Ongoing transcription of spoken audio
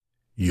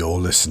You're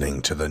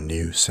listening to the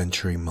New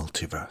Century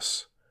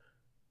Multiverse,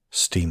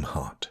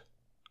 SteamHeart.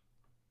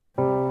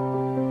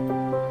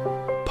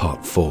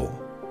 Part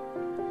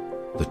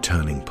 4, The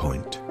Turning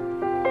Point.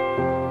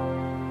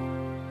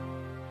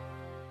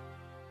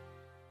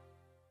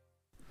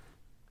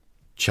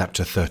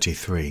 Chapter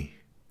 33,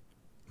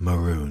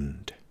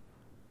 Marooned.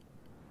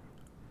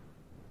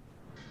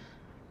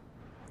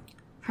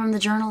 From the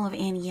Journal of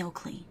Annie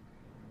Oakley.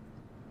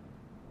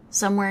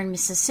 Somewhere in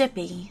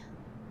Mississippi,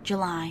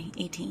 July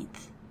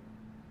 18th.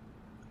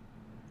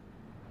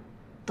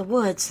 The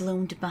woods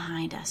loomed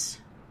behind us.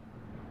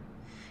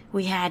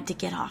 We had to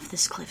get off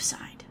this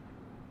cliffside.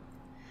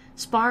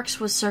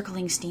 Sparks was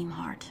circling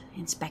SteamHeart,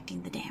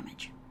 inspecting the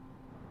damage.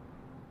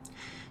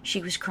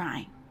 She was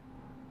crying.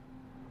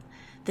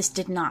 This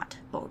did not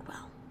bode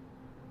well.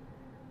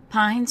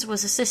 Pines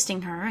was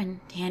assisting her and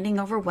handing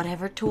over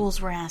whatever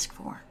tools were asked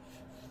for,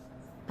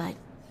 but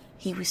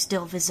he was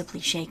still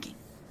visibly shaking.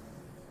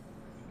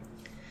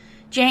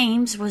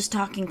 James was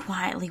talking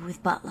quietly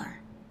with Butler,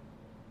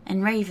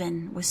 and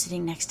Raven was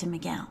sitting next to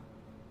Miguel.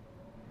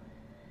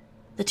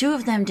 The two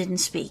of them didn't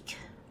speak.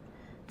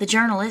 The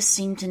journalist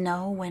seemed to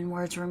know when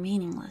words were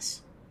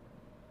meaningless.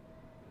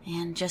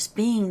 And just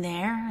being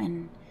there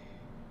and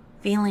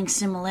feeling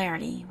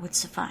similarity would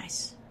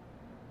suffice.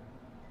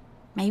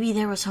 Maybe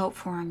there was hope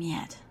for him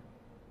yet.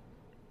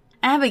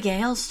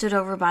 Abigail stood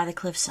over by the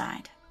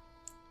cliffside.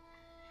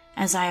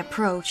 As I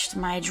approached,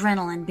 my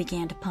adrenaline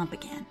began to pump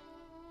again.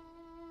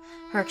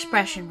 Her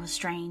expression was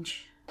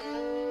strange,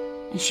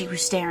 and she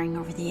was staring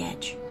over the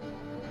edge.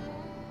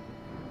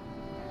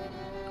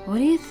 "What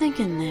are you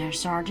thinking there,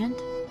 Sergeant?"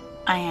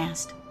 I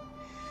asked,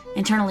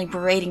 internally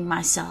berating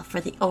myself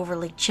for the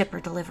overly chipper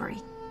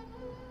delivery.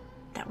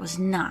 That was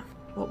not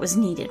what was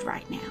needed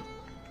right now.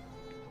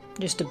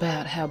 Just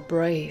about how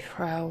brave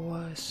Frau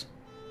was.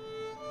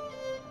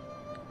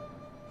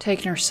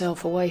 Taking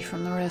herself away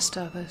from the rest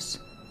of us.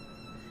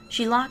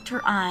 She locked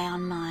her eye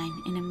on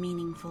mine in a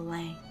meaningful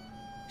way.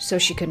 So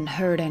she couldn't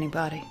hurt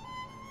anybody.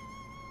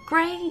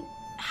 Gray,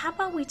 how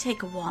about we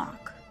take a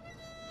walk?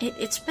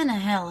 It's been a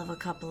hell of a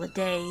couple of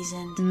days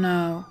and...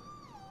 No,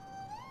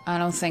 I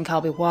don't think I'll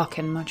be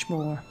walking much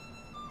more,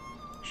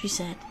 she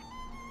said,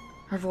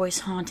 her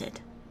voice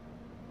haunted.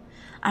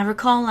 I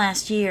recall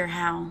last year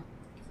how,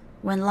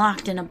 when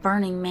locked in a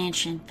burning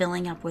mansion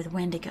filling up with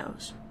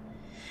Wendigos,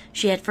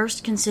 she had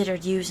first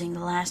considered using the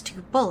last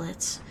 2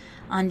 bullets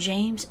on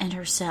James and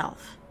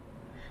herself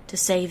to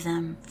save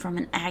them from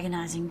an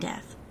agonizing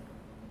death.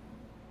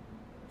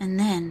 And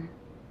then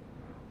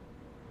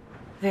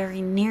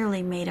very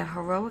nearly made a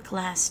heroic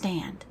last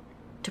stand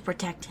to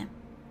protect him.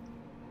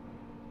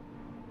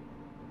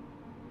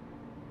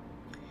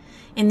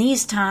 In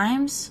these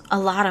times, a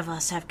lot of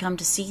us have come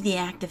to see the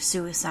act of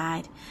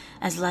suicide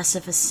as less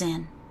of a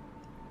sin.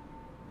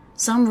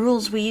 Some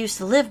rules we used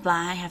to live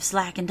by have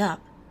slackened up.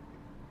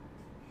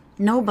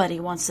 Nobody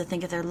wants to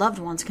think of their loved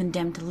ones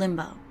condemned to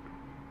limbo.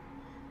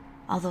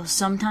 Although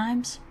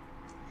sometimes,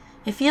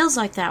 it feels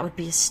like that would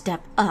be a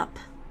step up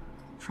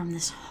from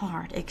this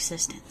hard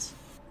existence.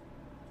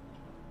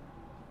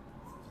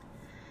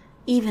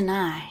 Even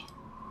I,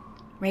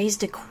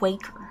 raised a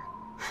Quaker,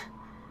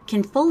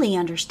 can fully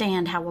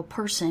understand how a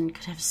person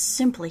could have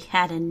simply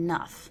had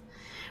enough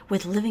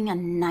with living a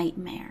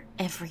nightmare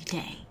every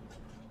day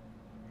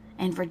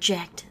and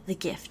reject the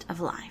gift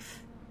of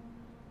life.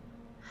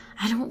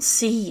 I don't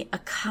see a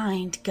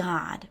kind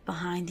God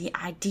behind the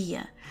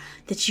idea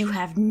that you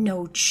have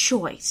no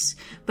choice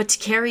but to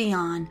carry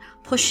on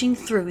pushing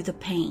through the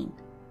pain,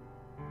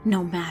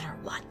 no matter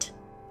what.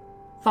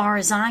 Far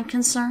as I'm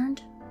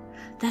concerned,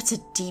 that's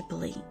a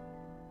deeply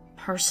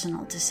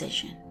personal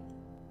decision,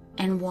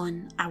 and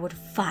one I would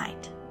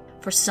fight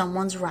for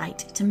someone's right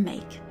to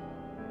make.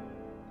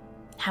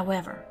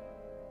 However,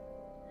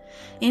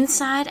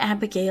 inside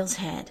Abigail's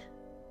head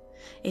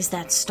is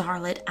that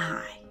starlit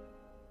eye,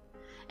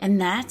 and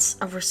that's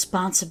a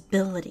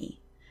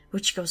responsibility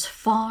which goes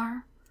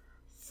far,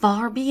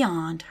 far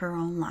beyond her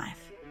own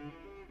life.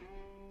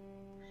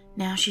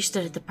 Now she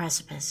stood at the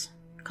precipice,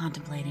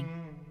 contemplating.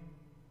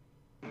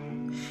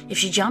 If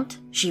she jumped,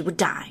 she would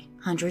die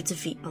hundreds of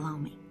feet below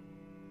me.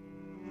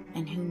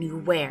 And who knew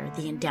where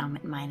the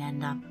endowment might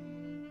end up?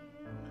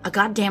 A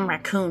goddamn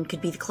raccoon could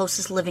be the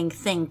closest living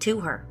thing to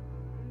her.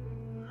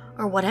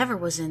 Or whatever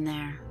was in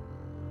there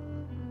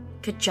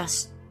could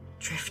just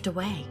drift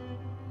away.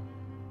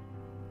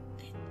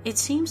 "It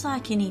seems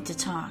like you need to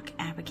talk,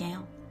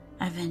 Abigail,"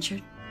 I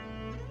ventured.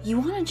 "You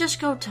want to just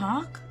go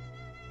talk?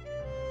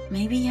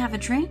 Maybe have a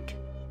drink?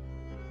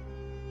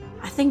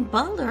 I think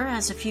Butler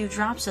has a few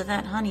drops of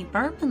that honey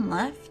bourbon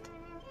left."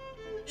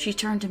 She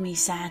turned to me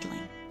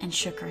sadly and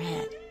shook her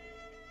head.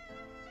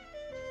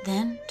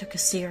 Then took a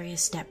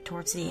serious step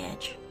towards the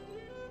edge.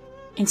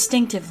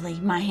 Instinctively,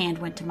 my hand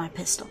went to my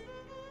pistol.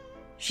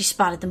 She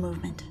spotted the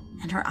movement,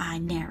 and her eye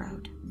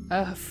narrowed.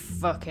 "I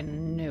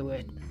fucking knew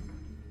it,"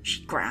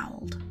 she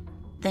growled,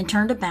 then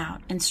turned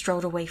about and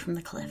strode away from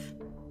the cliff,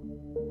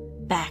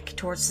 back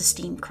towards the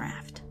steam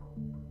craft.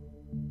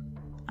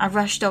 I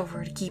rushed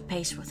over to keep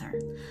pace with her.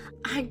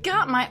 I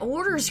got my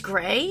orders,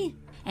 Gray.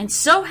 And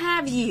so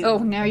have you. Oh,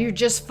 now you're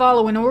just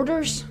following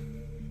orders?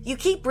 You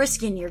keep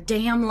risking your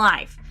damn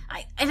life.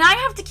 I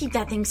have to keep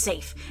that thing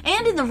safe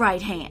and in the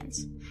right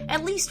hands.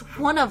 At least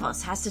one of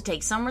us has to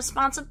take some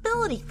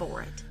responsibility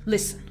for it.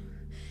 Listen,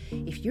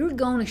 if you're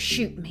gonna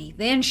shoot me,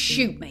 then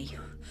shoot me.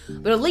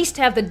 But at least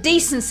have the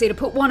decency to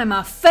put one in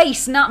my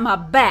face, not my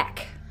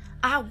back.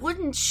 I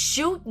wouldn't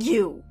shoot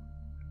you.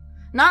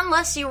 Not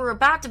unless you were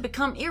about to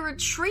become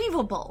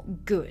irretrievable.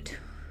 Good.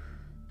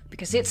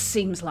 Because it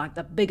seems like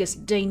the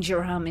biggest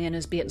danger I'm in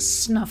is being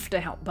snuffed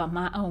out by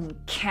my own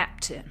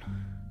captain.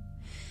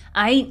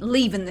 I ain't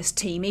leaving this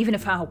team even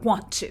if I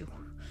want to.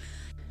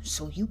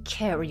 So you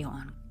carry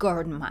on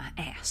guarding my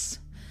ass.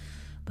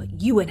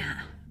 But you and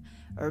I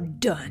are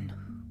done.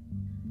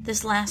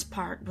 This last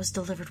part was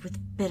delivered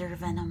with bitter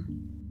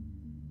venom.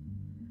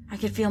 I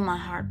could feel my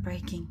heart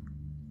breaking.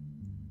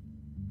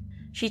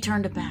 She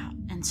turned about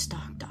and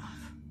stalked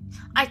off.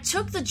 I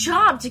took the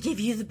job to give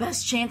you the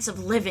best chance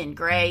of living,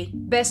 Gray.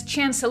 Best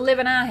chance of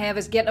living I have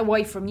is getting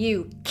away from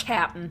you,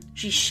 Captain,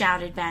 she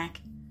shouted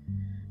back.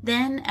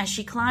 Then, as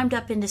she climbed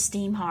up into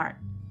SteamHeart,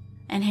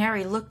 and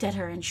Harry looked at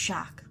her in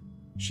shock,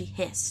 she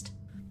hissed.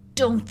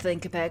 Don't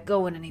think about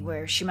going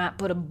anywhere. She might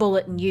put a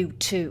bullet in you,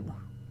 too.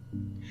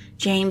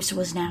 James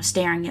was now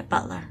staring at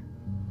Butler.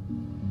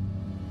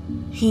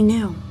 He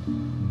knew.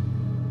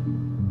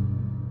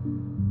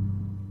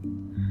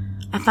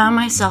 I found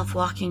myself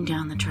walking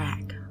down the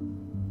track,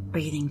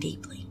 breathing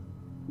deeply.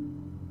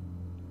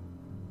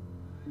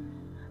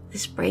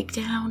 This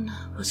breakdown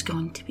was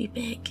going to be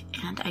big,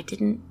 and I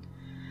didn't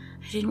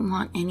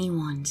want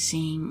anyone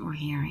seeing or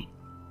hearing.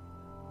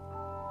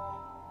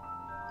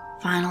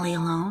 Finally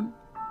alone,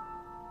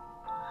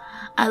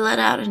 I let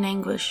out an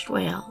anguished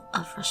wail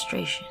of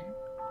frustration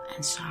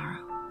and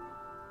sorrow.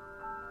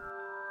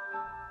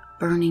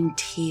 Burning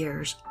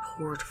tears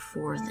poured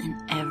forth,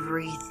 and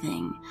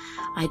everything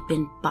I'd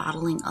been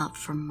bottling up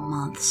for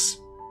months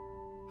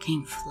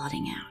came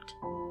flooding out.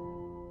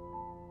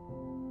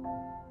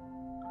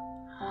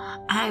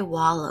 I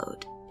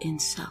wallowed in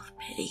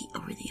self-pity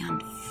over the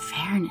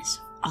unfairness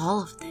of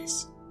all of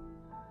this.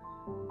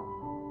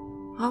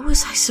 What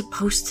was I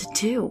supposed to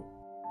do?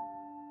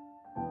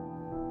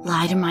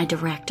 Lie to my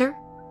director?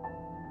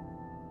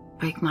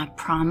 Break my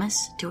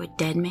promise to a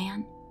dead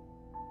man?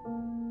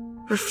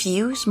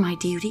 Refuse my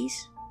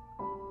duties?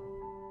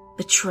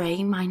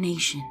 Betray my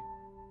nation?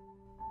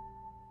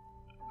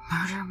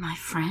 Murder my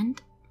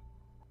friend?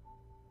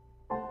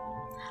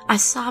 I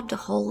sobbed a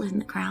hole in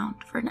the ground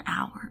for an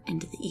hour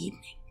into the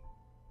evening.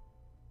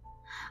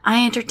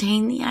 I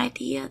entertained the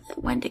idea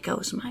that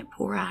Wendigos might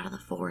pour out of the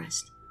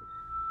forest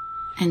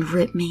and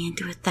rip me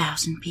into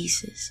 1,000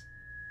 pieces.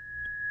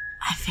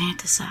 I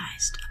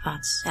fantasized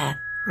about Seth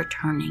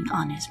returning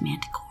on his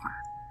manticore,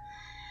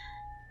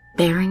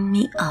 bearing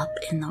me up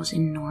in those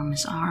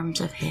enormous arms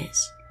of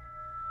his,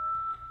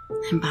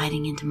 and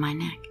biting into my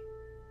neck.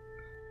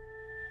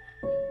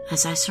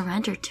 As I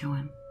surrendered to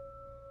him,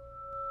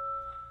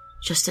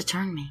 just to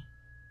turn me,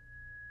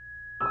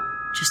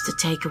 just to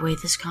take away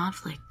this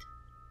conflict,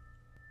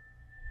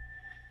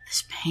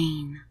 this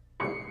pain,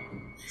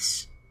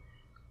 this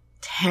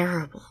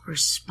terrible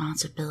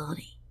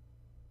responsibility,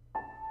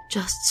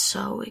 just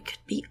so it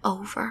could be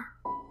over.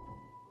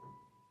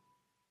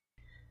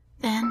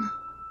 Then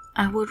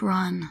I would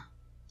run,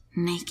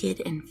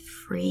 naked and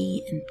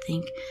free, and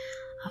think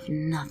of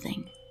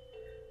nothing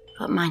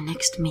but my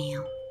next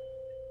meal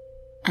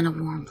and a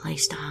warm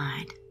place to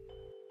hide.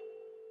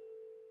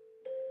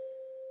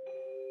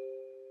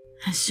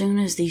 As soon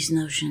as these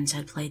notions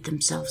had played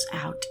themselves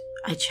out,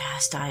 I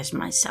chastised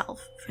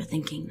myself for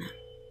thinking them.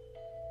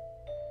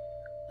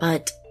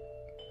 But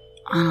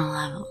on a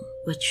level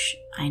which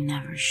I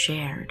never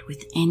shared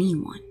with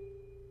anyone,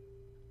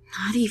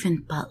 not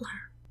even Butler,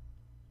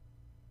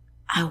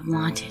 I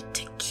wanted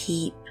to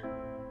keep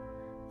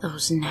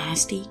those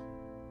nasty,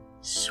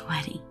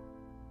 sweaty,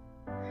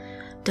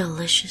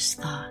 delicious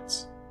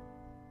thoughts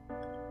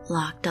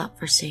locked up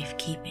for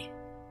safekeeping.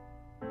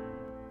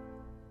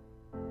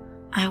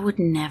 I would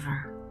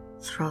never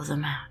throw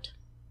them out.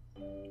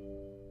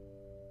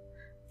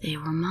 They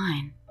were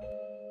mine.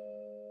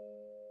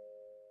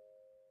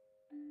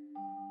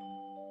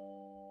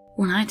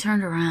 When I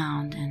turned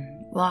around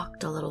and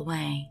walked a little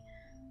way,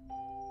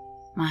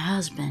 my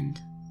husband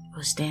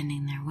was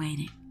standing there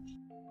waiting.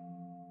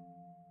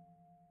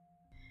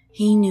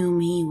 He knew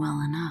me well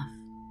enough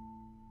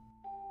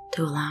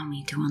to allow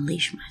me to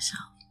unleash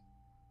myself.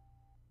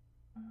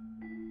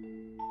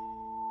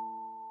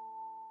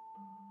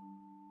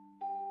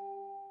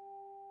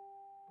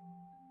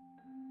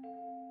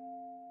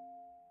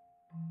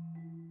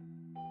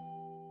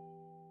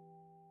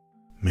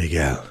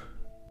 Miguel.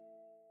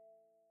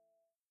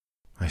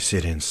 I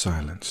sit in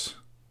silence.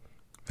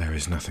 There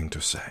is nothing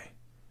to say.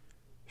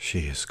 She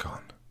is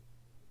gone.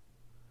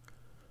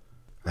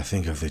 I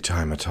think of the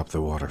time atop the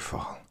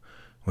waterfall,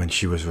 when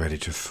she was ready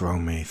to throw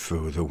me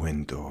through the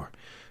wind door,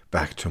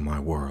 back to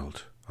my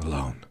world,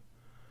 alone.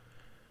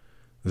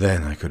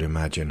 Then I could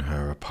imagine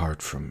her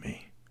apart from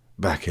me,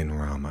 back in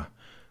Rama,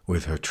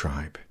 with her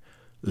tribe,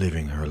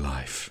 living her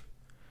life,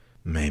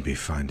 maybe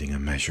finding a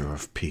measure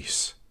of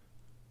peace.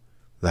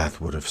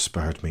 That would have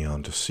spurred me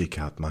on to seek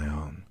out my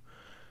own,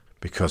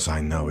 because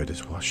I know it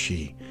is what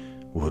she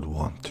would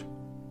want.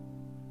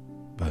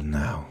 But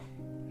now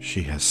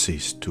she has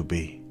ceased to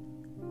be,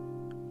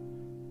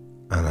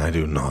 and I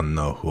do not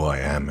know who I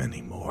am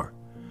anymore,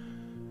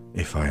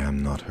 if I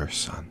am not her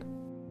son.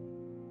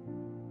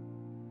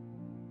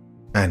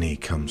 Annie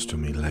comes to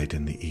me late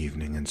in the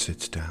evening and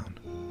sits down.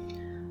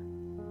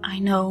 I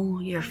know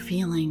you're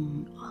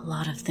feeling a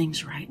lot of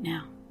things right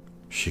now.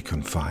 She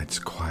confides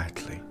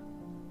quietly.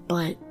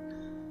 But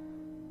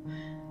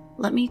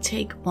let me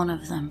take one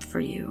of them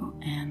for you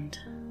and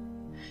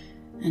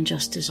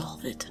just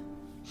dissolve it.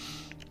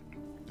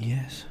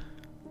 Yes.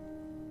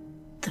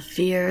 The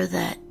fear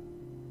that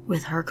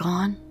with her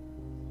gone,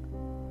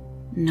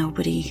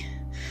 nobody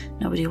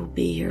will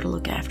be here to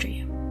look after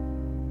you.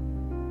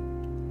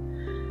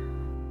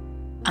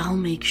 I'll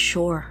make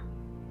sure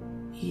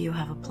you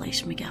have a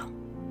place, Miguel.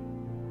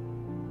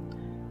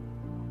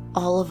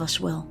 All of us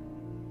will.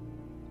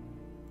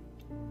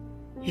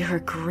 You're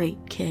a great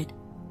kid.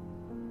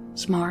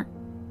 Smart,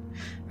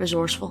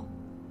 resourceful,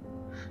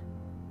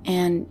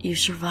 and you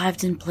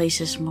survived in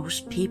places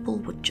most people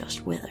would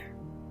just wither.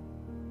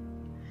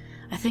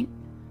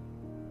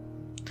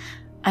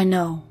 I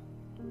know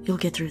you'll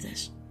get through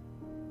this.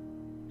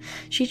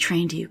 She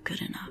trained you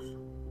good enough.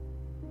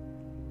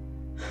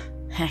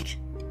 Heck,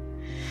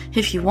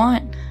 if you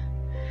want,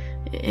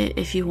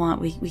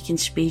 we can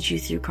speed you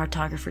through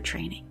cartographer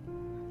training.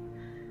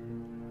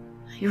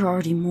 You're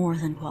already more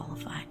than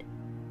qualified.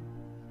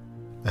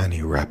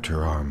 Annie wrapped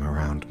her arm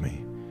around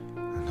me,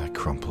 and I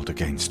crumpled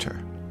against her.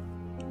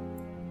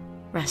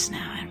 Rest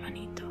now,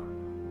 hermanito.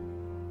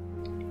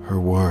 Her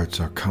words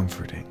are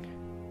comforting,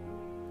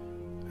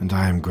 and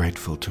I am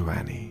grateful to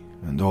Annie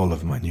and all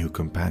of my new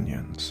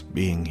companions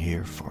being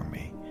here for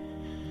me.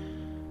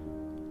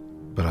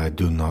 But I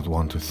do not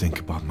want to think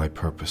about my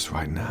purpose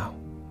right now.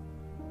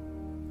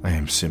 I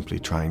am simply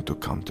trying to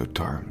come to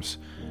terms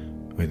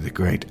with the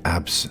great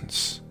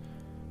absence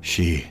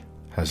she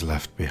has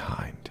left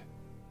behind.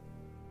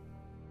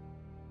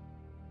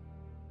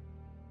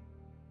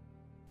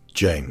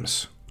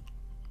 James.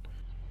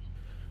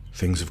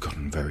 Things have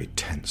gotten very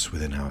tense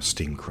within our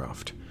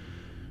steamcraft.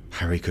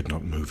 Harry could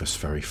not move us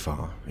very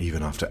far,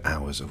 even after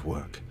hours of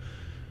work.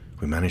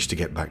 We managed to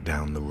get back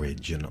down the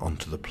ridge and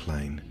onto the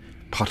plain,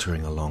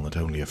 puttering along at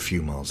only a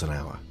few miles an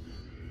hour.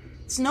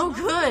 It's no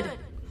good,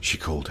 she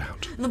called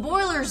out. The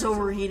boiler's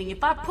overheating.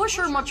 If I push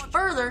her much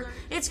further,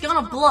 it's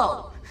gonna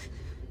blow.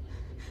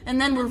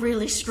 And then we're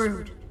really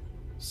screwed.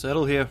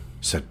 Settle here,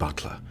 said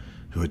Butler,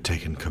 who had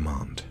taken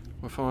command.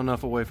 We're far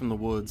enough away from the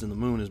woods and the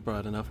moon is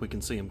bright enough we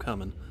can see him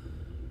coming.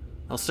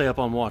 I'll stay up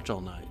on watch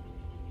all night.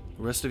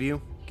 The rest of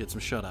you, get some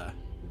shut-eye.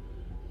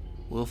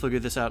 We'll figure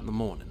this out in the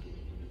morning.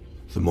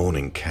 The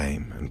morning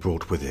came and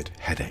brought with it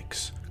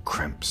headaches,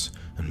 cramps,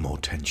 and more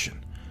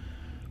tension.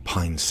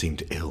 Pine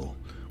seemed ill,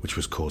 which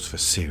was cause for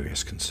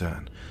serious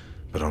concern,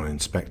 but on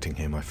inspecting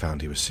him I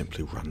found he was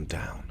simply run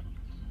down.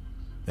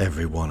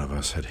 Every one of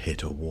us had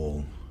hit a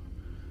wall.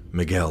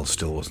 Miguel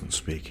still wasn't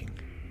speaking.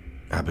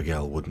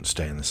 Abigail wouldn't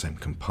stay in the same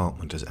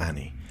compartment as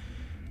Annie.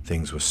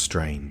 Things were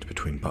strained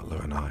between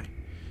Butler and I,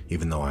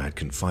 even though I had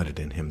confided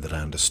in him that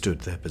I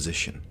understood their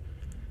position.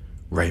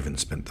 Raven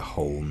spent the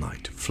whole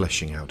night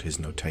fleshing out his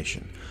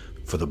notation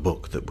for the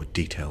book that would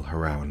detail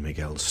João and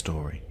Miguel's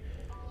story.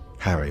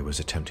 Harry was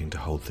attempting to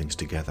hold things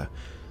together,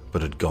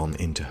 but had gone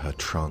into her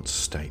trance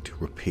state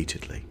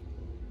repeatedly.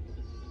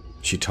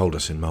 She told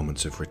us in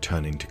moments of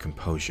returning to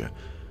composure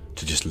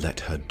to just let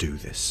her do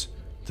this,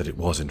 that it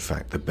was in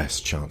fact the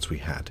best chance we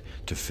had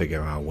to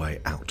figure our way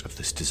out of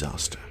this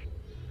disaster.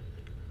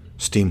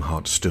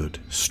 SteamHeart stood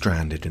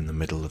stranded in the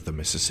middle of the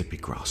Mississippi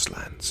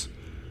grasslands,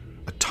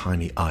 a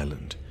tiny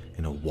island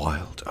in a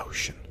wild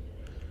ocean.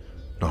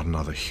 Not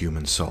another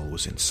human soul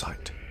was in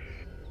sight.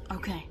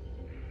 Okay.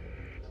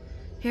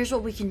 Here's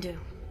what we can do,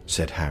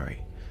 said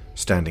Harry,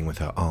 standing with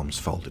her arms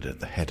folded at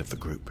the head of the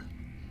group.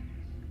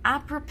 I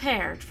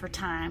prepared for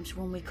times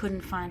when we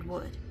couldn't find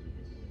wood.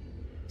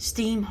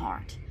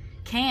 SteamHeart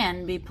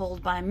can be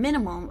pulled by a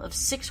minimum of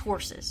 6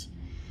 horses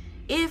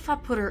if I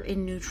put her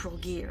in neutral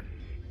gear.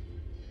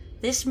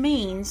 This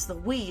means the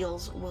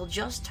wheels will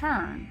just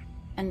turn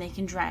and they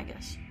can drag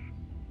us.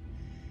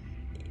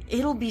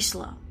 It'll be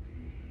slow,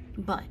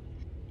 but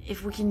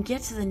if we can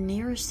get to the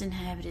nearest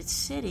inhabited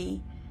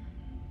city,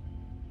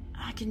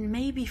 I can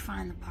maybe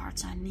find the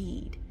parts I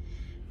need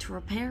to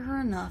repair her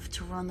enough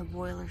to run the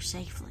boiler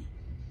safely.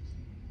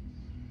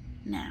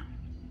 Now,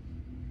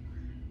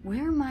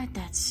 where might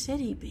that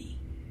city be?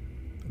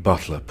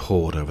 Butler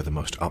pored over the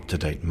most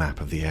up-to-date map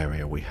of the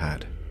area we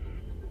had.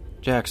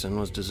 Jackson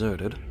was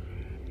deserted,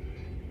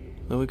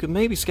 though we could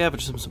maybe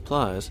scavenge some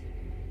supplies.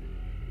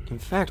 In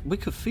fact, we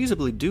could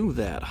feasibly do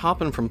that,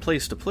 hopping from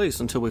place to place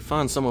until we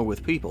find somewhere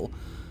with people.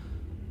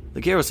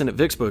 The garrison at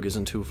Vicksburg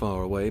isn't too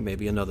far away,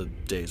 maybe another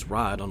day's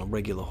ride on a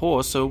regular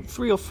horse, so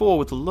 3 or 4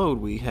 with the load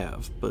we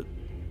have, but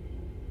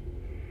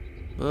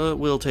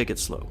we'll take it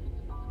slow.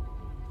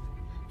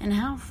 And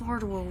how far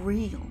to a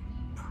real,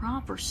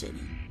 proper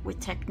city with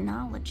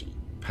technology?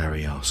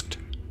 Harry asked.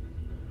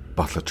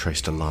 Butler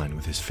traced a line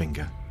with his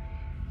finger.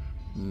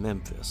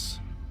 Memphis.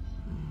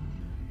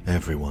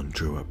 Everyone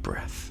drew a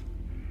breath.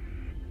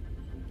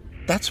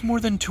 That's more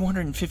than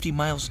 250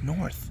 miles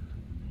north.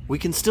 We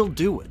can still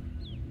do it.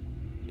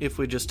 If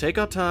we just take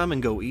our time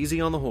and go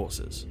easy on the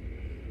horses.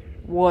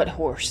 What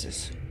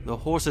horses? The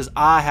horses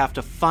I have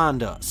to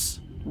find us.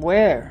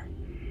 Where?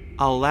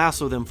 I'll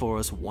lasso them for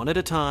us one at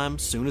a time,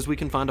 soon as we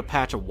can find a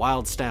patch of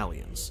wild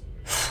stallions.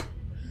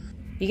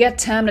 You got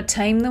time to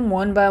tame them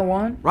one by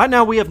one? Right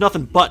now we have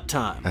nothing but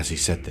time. As he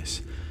said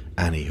this,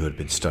 Annie, who had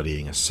been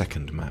studying a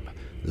second map,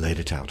 laid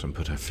it out and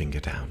put her finger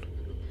down.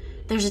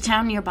 There's a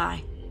town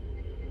nearby.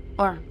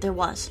 Or there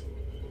was.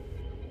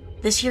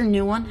 This here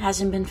new one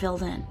hasn't been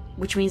filled in,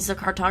 which means the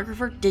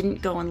cartographer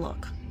didn't go and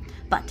look.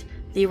 But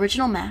the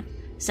original map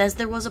says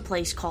there was a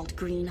place called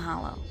Green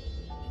Hollow.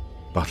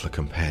 Butler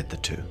compared the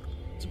two.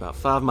 It's about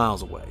 5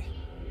 miles away.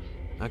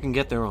 I can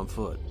get there on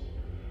foot.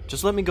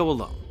 Just let me go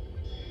alone.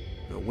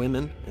 No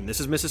women, and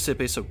this is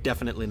Mississippi, so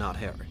definitely not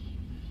Harry.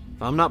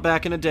 If I'm not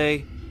back in a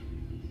day,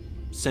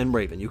 send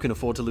Raven. You can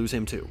afford to lose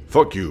him too.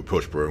 Fuck you,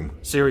 push broom.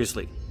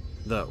 Seriously,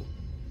 though,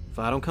 if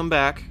I don't come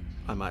back,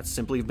 I might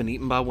simply have been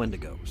eaten by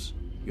wendigos.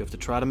 You have to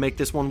try to make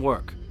this one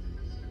work.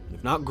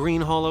 If not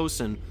Green Hollow,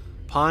 send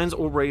Pines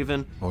or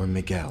Raven. Or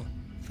Miguel.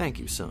 Thank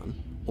you, son.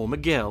 Or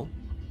Miguel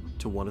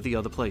to one of the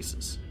other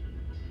places.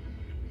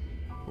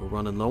 We're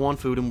running low on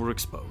food and we're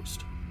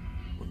exposed.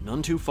 We're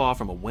none too far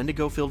from a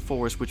wendigo-filled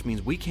forest, which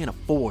means we can't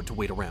afford to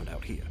wait around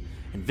out here.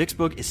 And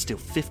Vicksburg is still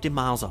 50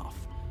 miles off,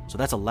 so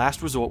that's a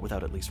last resort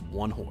without at least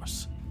one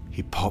horse.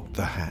 He popped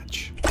the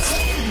hatch,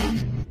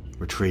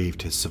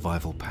 retrieved his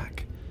survival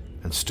pack,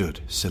 and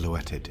stood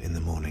silhouetted in the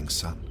morning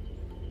sun.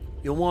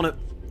 You'll want to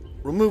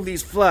remove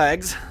these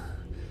flags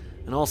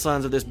and all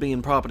signs of this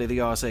being property of the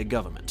RSA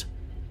government.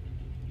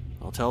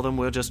 I'll tell them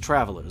we're just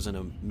travelers in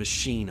a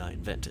machine I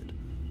invented.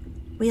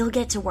 We'll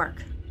get to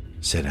work.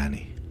 Said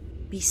Annie.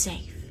 Be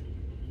safe.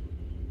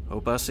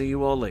 Hope I see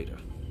you all later.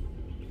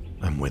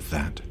 And with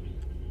that,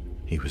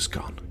 he was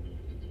gone.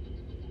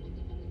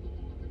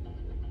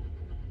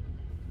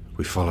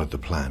 We followed the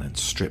plan and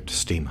stripped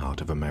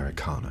SteamHeart of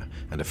Americana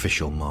and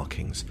official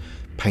markings,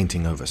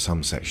 painting over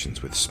some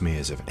sections with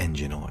smears of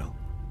engine oil.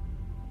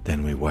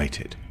 Then we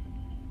waited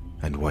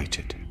and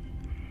waited.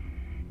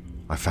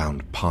 I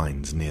found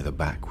Pines near the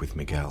back with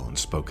Miguel and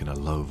spoke in a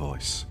low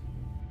voice.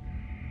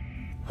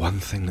 One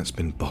thing that's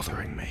been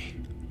bothering me,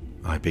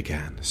 I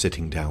began,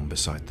 sitting down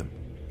beside them.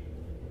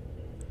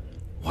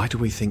 Why do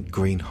we think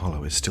Green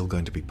Hollow is still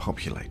going to be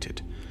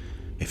populated?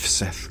 If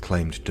Seth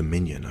claimed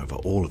dominion over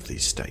all of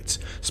these states,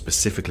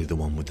 specifically the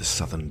one with the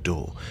southern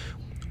door,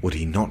 would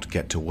he not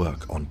get to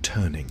work on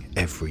turning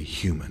every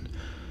human,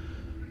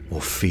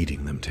 or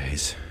feeding them to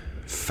his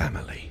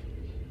family?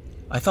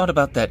 I thought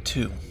about that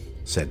too,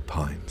 said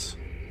Pines.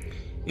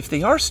 If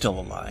they are still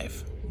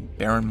alive,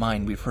 bear in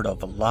mind we've heard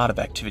of a lot of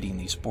activity in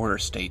these border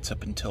states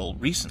up until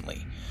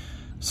recently,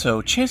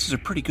 so chances are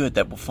pretty good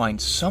that we'll find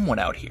someone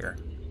out here.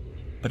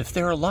 But if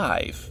they're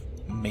alive,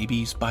 maybe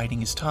he's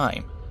biding his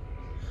time.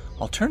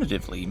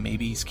 Alternatively,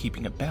 maybe he's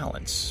keeping a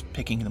balance,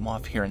 picking them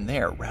off here and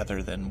there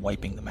rather than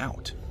wiping them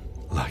out.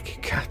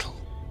 Like cattle.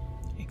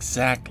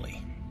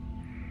 Exactly.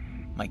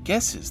 My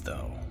guess is,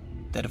 though,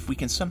 that if we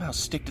can somehow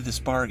stick to this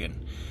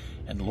bargain,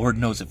 and Lord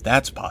knows if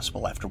that's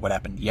possible after what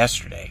happened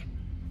yesterday.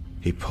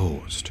 He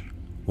paused,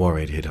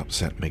 worried he'd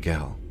upset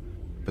Miguel,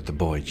 but the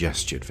boy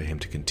gestured for him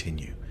to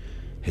continue,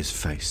 his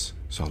face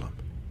solemn.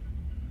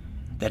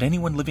 That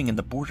anyone living in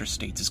the border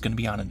states is going to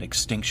be on an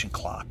extinction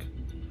clock.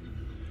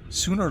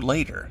 Sooner or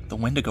later, the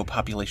Wendigo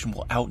population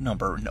will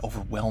outnumber and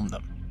overwhelm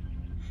them.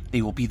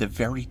 They will be the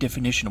very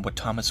definition of what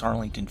Thomas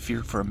Arlington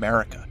feared for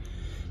America: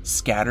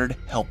 scattered,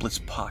 helpless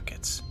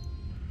pockets,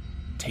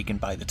 taken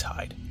by the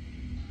tide.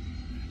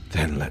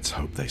 Then let's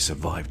hope they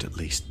survived at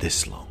least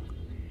this long,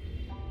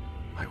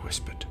 I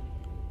whispered.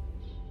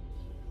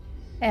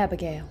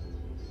 Abigail.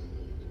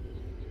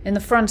 In the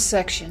front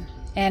section,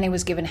 Annie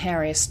was giving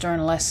Harry a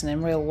stern lesson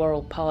in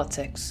real-world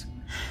politics.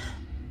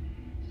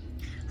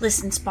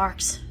 Listen,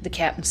 Sparks, The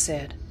captain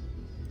said.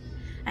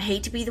 I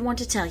hate to be the one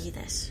to tell you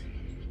this.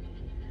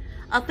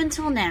 Up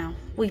until now,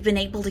 we've been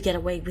able to get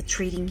away with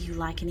treating you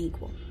like an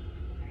equal.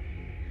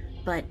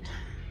 But,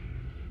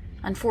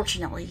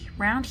 unfortunately,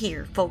 round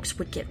here, folks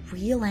would get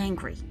real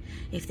angry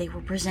if they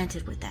were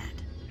presented with that.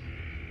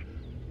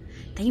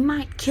 They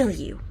might kill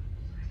you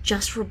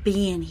just for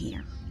being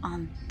here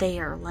on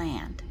their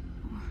land.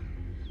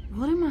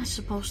 What am I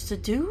supposed to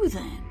do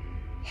then?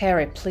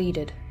 Harry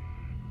pleaded.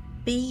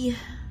 Be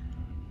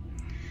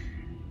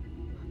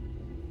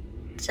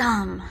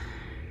dumb.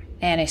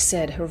 Annie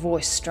said, her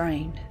voice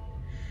strained.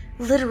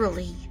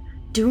 Literally,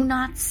 do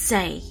not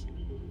say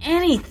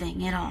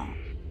anything at all.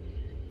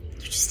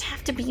 You just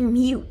have to be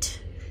mute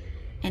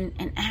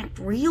and act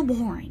real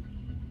boring.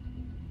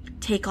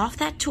 Take off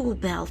that tool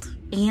belt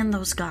and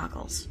those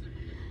goggles.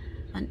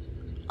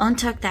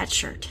 Untuck that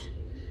shirt.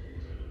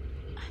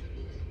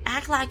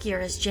 Act like you're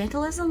as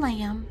gentle as a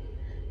lamb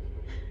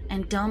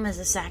and dumb as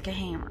a sack of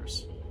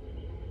hammers.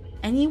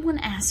 Anyone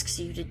asks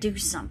you to do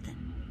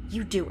something,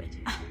 you do it.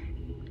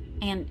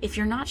 And if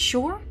you're not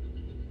sure,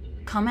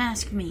 come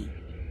ask me.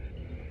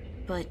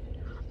 But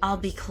I'll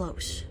be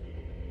close.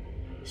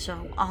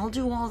 So I'll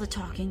do all the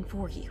talking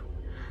for you.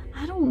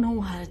 I don't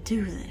know how to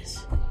do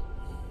this.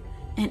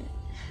 And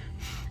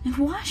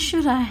why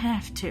should I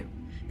have to?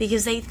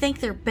 Because they think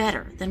they're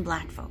better than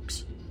black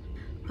folks.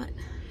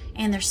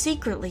 And they're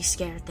secretly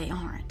scared they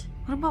aren't.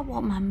 What about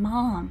what my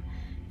mom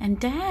and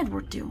dad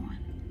were doing?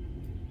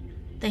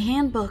 The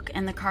handbook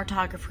and the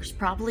cartographers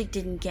probably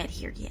didn't get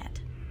here yet.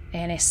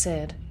 Annie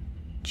said,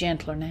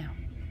 gentler now.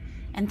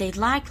 And they'd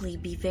likely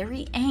be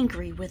very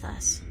angry with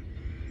us,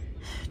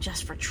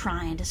 just for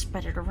trying to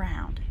spread it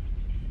around.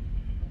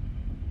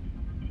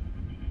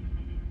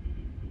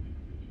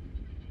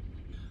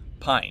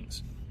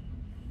 Pines.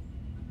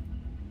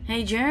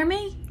 Hey,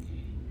 Jeremy?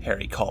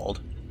 Harry called.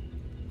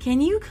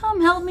 Can you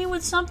come help me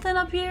with something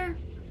up here?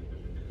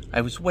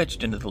 I was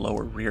wedged into the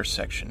lower rear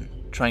section,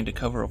 trying to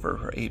cover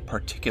over a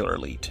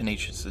particularly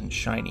tenacious and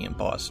shiny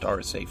embossed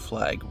RSA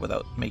flag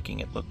without making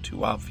it look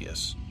too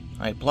obvious.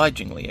 I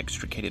obligingly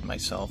extricated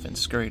myself and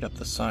scurried up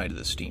the side of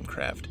the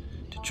steamcraft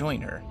to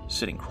join her,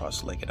 sitting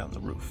cross-legged on the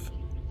roof.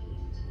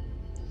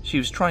 She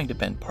was trying to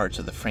bend parts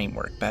of the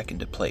framework back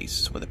into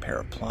place with a pair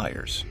of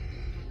pliers.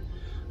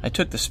 I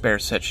took the spare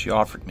set she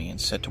offered me and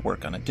set to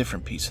work on a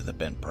different piece of the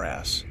bent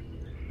brass.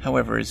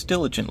 However, as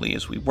diligently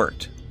as we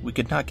worked, we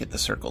could not get the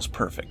circles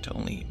perfect,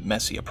 only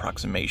messy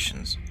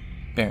approximations,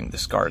 bearing the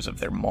scars of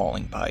their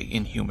mauling by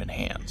inhuman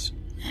hands.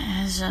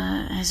 As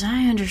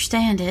I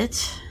understand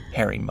it,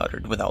 Harry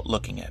muttered without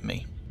looking at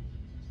me.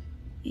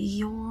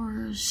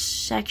 You're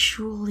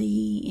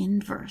sexually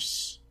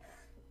inverse.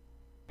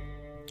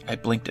 I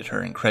blinked at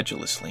her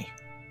incredulously.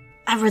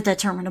 I've read that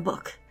term in a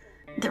book.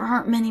 There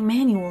aren't many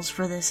manuals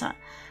for this.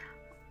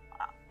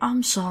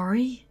 I'm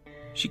sorry.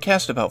 She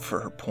cast about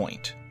for her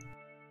point.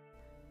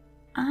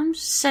 I'm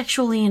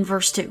sexually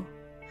inverse too,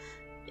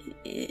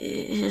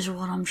 is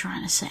what I'm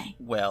trying to say.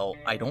 Well,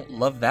 I don't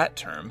love that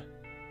term.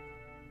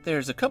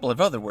 There's a couple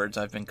of other words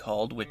I've been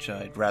called which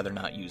I'd rather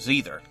not use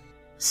either.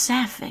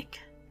 Sapphic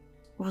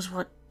was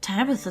what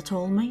Tabitha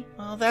told me.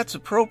 Well, that's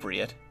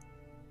appropriate.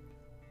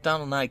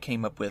 Donald and I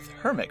came up with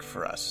Hermic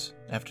for us,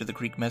 after the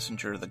Greek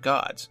messenger of the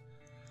gods.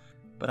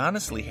 But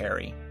honestly,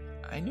 Harry,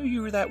 I knew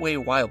you were that way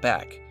a while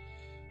back.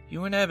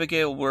 You and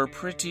Abigail were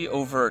pretty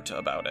overt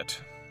about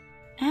it.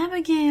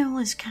 Abigail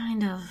is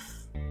kind of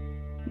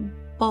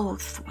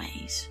both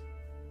ways.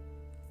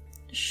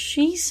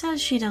 She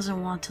says she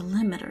doesn't want to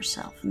limit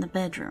herself in the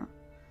bedroom.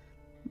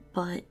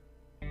 But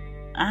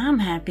I'm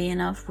happy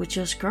enough with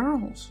just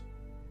girls.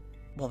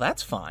 Well,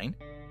 that's fine.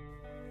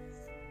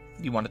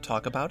 You want to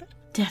talk about it?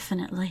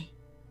 Definitely.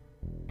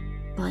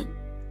 But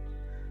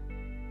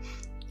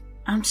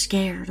I'm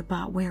scared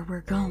about where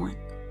we're going.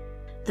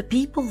 The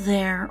people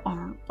there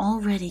are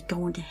already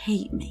going to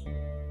hate me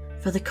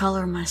for the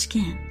color of my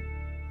skin.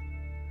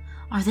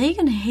 Are they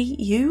going to hate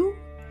you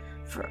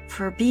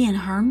for being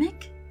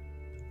Hermic?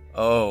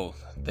 Oh,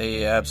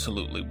 they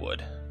absolutely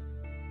would.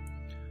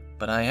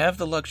 But I have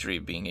the luxury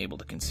of being able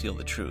to conceal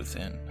the truth,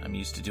 and I'm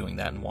used to doing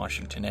that in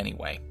Washington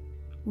anyway.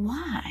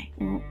 Why?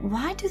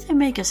 Why do they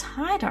make us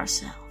hide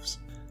ourselves?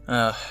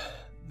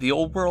 The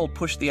old world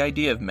pushed the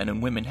idea of men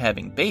and women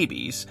having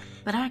babies.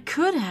 But I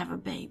could have a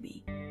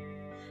baby.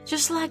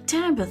 Just like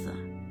Tabitha.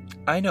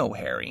 I know,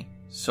 Harry.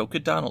 So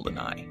could Donald and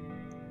I.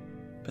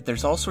 But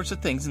there's all sorts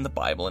of things in the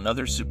Bible and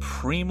other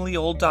supremely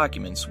old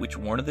documents which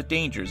warn of the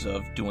dangers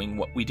of doing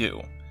what we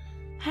do.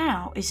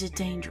 How is it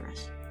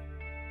dangerous?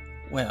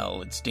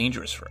 Well, it's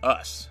dangerous for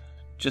us.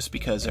 Just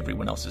because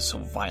everyone else is so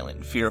violent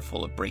and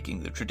fearful of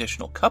breaking the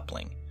traditional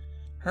coupling.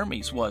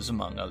 Hermes was,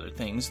 among other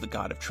things, the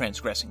god of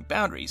transgressing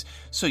boundaries,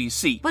 so you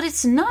see... But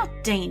it's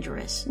not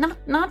dangerous.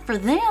 Not for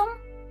them.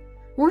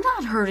 We're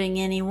not hurting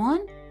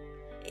anyone.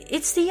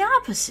 It's the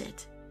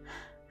opposite.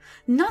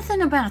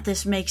 Nothing about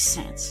this makes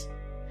sense.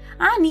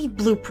 I need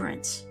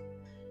blueprints.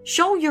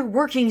 Show your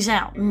workings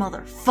out,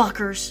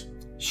 motherfuckers.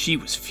 She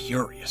was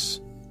furious.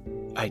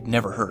 I'd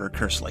never heard her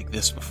curse like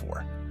this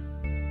before.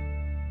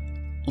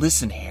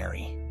 Listen,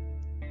 Harry.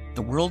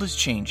 The world is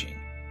changing,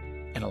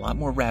 and a lot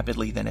more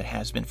rapidly than it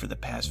has been for the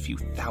past few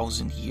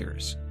thousand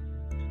years.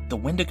 The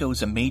Wendigo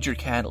is a major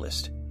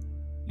catalyst.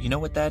 You know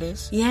what that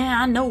is?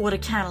 Yeah, I know what a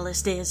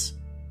catalyst is.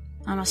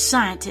 I'm a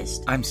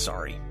scientist. I'm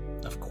sorry,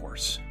 of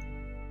course.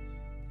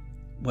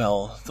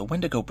 Well, the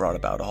Wendigo brought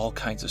about all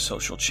kinds of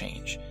social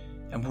change,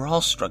 and we're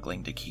all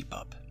struggling to keep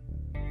up.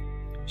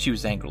 She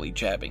was angrily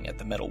jabbing at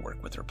the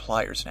metalwork with her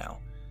pliers now.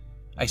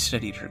 I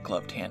steadied her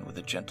gloved hand with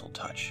a gentle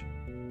touch.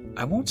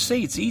 I won't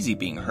say it's easy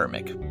being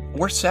Hermic,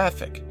 or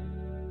Sapphic.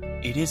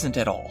 It isn't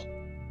at all.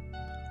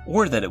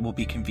 Or that it will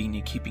be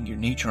convenient keeping your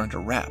nature under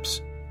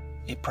wraps.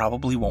 It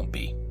probably won't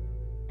be.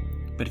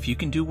 But if you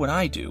can do what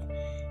I do,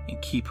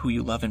 and keep who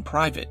you love in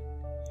private,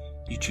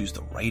 you choose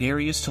the right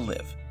areas to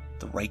live,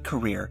 the right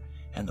career,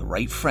 and the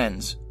right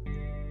friends,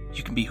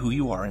 you can be who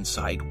you are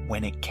inside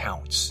when it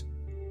counts.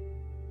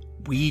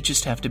 We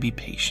just have to be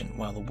patient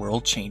while the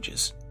world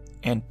changes,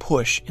 and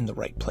push in the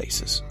right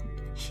places.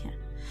 Yeah,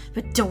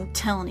 but don't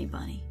tell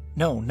anybody.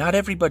 No, not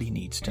everybody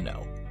needs to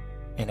know.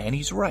 And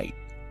Annie's right,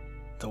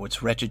 though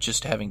it's wretched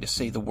just having to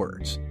say the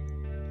words.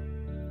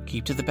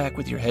 Keep to the back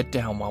with your head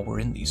down while we're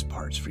in these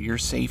parts for your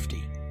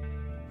safety.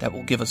 That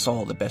will give us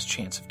all the best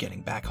chance of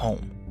getting back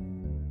home.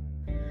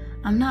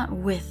 I'm not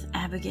with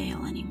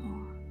Abigail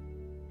anymore.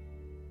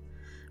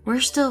 We're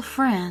still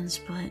friends,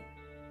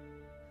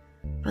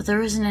 but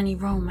there isn't any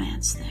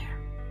romance there.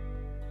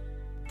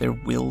 There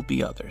will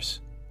be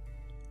others.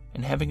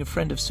 And having a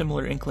friend of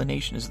similar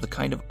inclination is the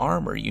kind of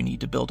armor you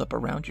need to build up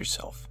around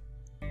yourself.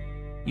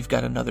 You've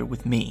got another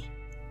with me.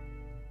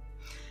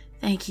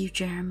 Thank you,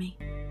 Jeremy.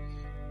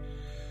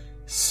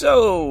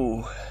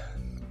 So,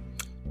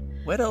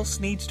 what else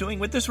needs doing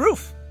with this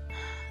roof?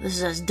 This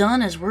is as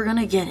done as we're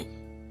gonna get it.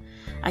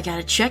 I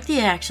gotta check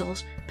the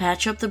axles,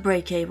 patch up the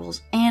brake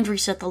cables, and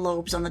reset the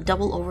lobes on the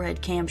double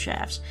overhead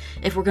camshafts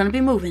if we're gonna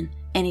be moving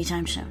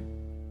anytime soon.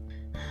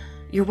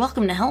 You're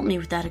welcome to help me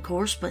with that, of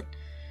course, but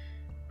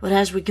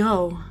as we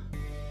go,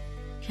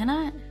 can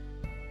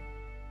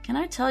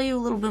I tell you a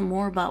little bit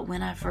more about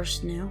when I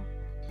first knew?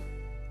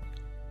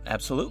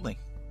 Absolutely.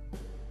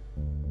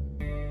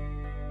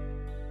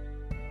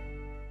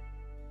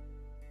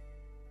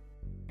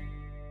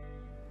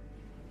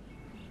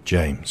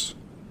 James.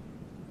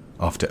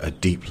 After a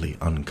deeply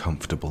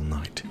uncomfortable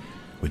night,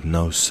 with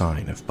no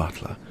sign of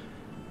Butler,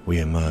 we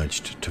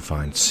emerged to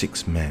find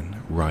 6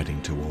 men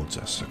riding towards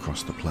us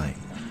across the plain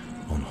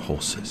on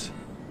horses.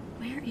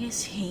 Where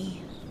is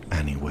he?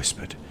 Annie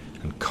whispered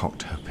and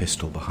cocked her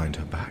pistol behind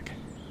her back.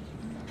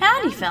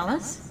 Howdy,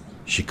 fellas.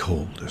 She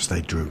called as they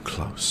drew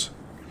close.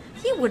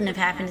 You wouldn't have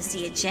happened to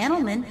see a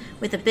gentleman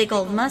with a big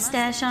old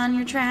mustache on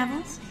your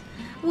travels,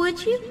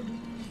 would you?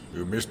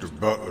 Mr.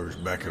 Butler's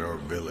back at our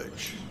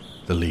village.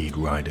 The lead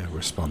rider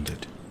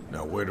responded.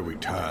 Now where do we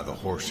tie the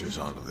horses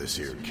onto this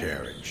here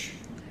carriage?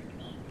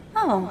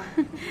 Oh,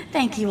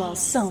 thank you all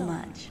so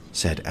much,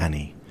 said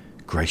Annie,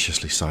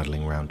 graciously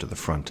sidling round to the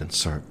front and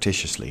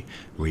surreptitiously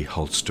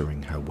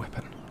reholstering her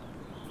weapon.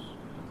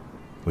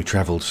 We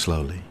travelled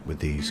slowly with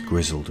these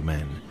grizzled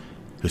men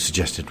who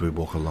suggested we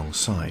walk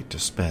alongside to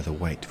spare the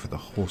weight for the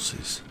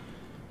horses,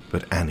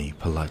 but Annie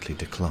politely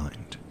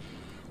declined.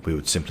 We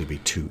would simply be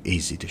too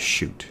easy to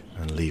shoot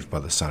and leave by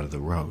the side of the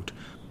road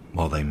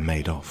while they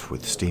made off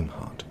with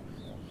SteamHeart.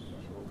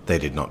 They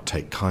did not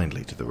take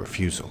kindly to the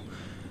refusal,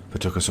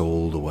 but took us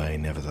all the way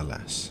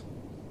nevertheless.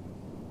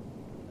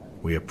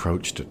 We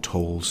approached a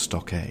tall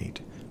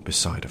stockade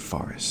beside a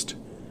forest,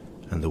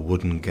 and the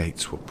wooden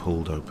gates were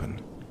pulled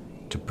open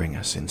to bring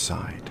us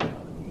inside.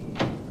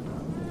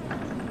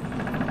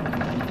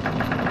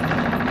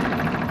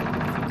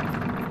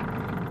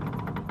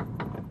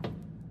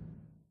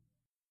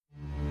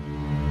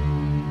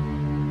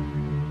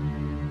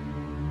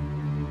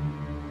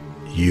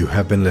 You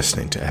have been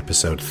listening to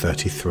episode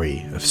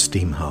 33 of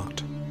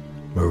SteamHeart,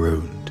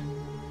 Marooned,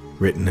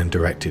 written and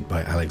directed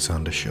by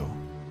Alexander Shaw.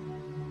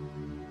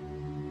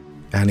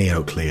 Annie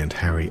Oakley and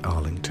Harry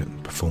Arlington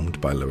performed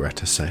by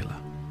Loretta Saylor.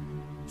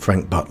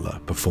 Frank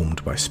Butler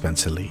performed by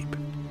Spencer Lieb.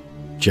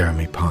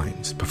 Jeremy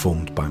Pines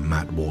performed by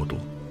Matt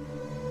Wardle.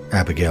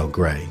 Abigail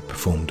Gray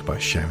performed by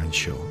Sharon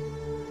Shaw.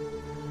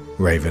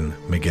 Raven,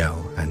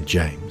 Miguel and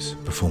James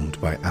performed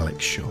by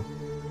Alex Shaw.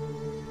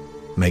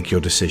 Make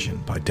Your Decision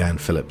by Dan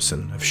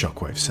Phillipson of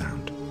Shockwave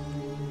Sound.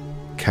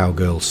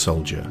 Cowgirl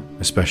Soldier,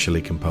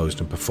 especially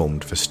composed and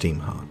performed for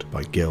SteamHeart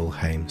by Gil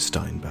Haim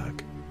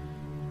Steinberg.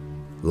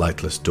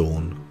 Lightless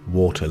Dawn,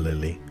 Water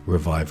Lily,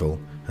 Revival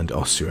and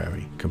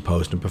Ossuary,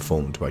 composed and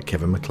performed by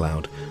Kevin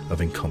MacLeod of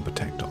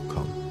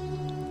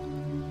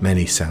Incompetech.com.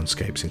 Many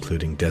soundscapes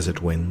including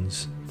Desert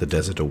Winds, The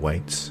Desert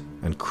Awaits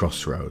and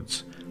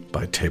Crossroads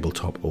by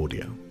Tabletop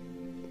Audio.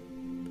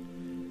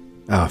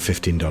 Our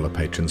 $15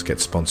 patrons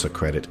get sponsor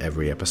credit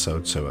every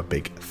episode, so a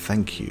big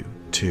thank you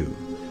to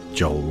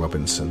Joel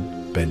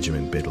Robinson,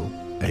 Benjamin Biddle,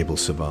 Abel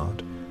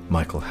Savard,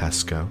 Michael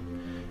Haskell,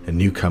 a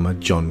newcomer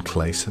John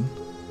Clayson,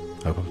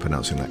 hope I'm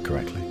pronouncing that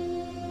correctly,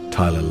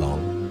 Tyler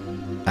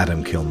Long,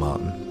 Adam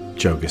Kilmartin,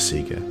 Joe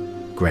Gasiga,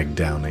 Greg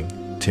Downing,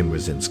 Tim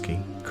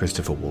Rosinski,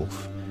 Christopher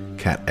Wolfe,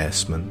 Kat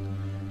Essman,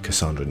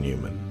 Cassandra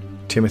Newman,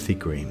 Timothy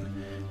Green,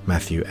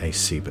 Matthew A.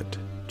 Siebert,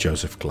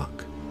 Joseph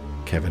Gluck,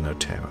 Kevin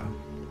Otero,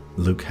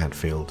 Luke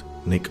Hadfield,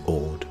 Nick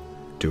Ord,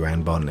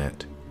 Duran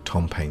Barnett,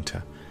 Tom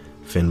Painter,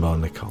 Finbar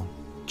Nicole,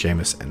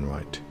 Jameis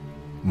Enright,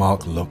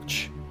 Mark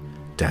Luch,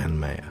 Dan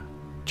Mayer,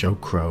 Joe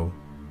Crow,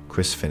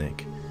 Chris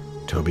Finnick,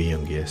 Toby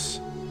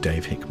Jungius,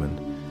 Dave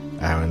Hickman,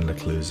 Aaron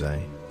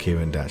Lecluse,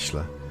 Kieran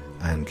Dashler,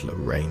 and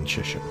Lorraine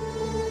Chisholm.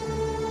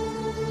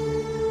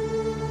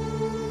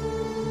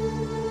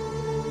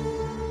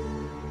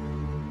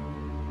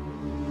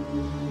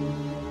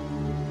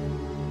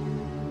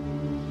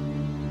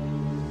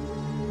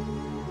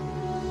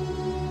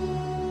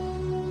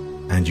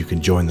 And you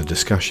can join the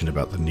discussion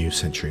about the New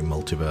Century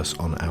Multiverse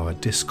on our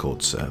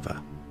Discord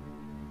server.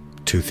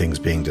 2 things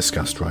being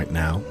discussed right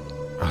now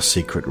are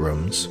secret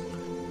rooms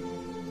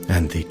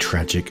and the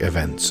tragic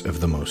events of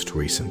the most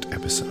recent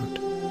episode.